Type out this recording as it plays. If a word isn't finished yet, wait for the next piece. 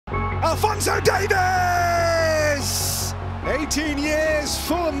Alphonso Davies! 18 years,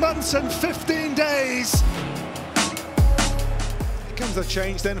 4 months and 15 days. Here comes the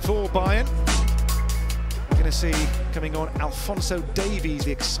change then for Bayern. We're going to see coming on Alphonso Davies,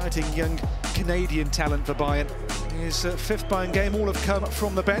 the exciting young Canadian talent for Bayern. His fifth Bayern game, all have come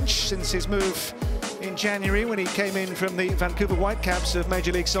from the bench since his move in January when he came in from the Vancouver Whitecaps of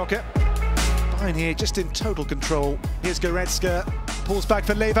Major League Soccer. Bayern here just in total control. Here's Goretzka, pulls back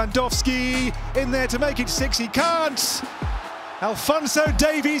for Lewandowski, in there to make it 6, he can't! Alphonso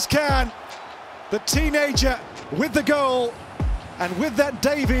Davies can! The teenager with the goal, and with that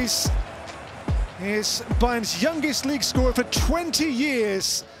Davies is Bayern's youngest league scorer for 20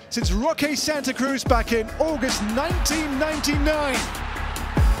 years, since Roque Santa Cruz back in August 1999.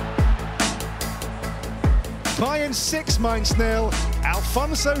 Bayern 6, Mainz 0.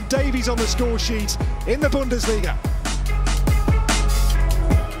 Alphonso Davies on the score sheet in the Bundesliga.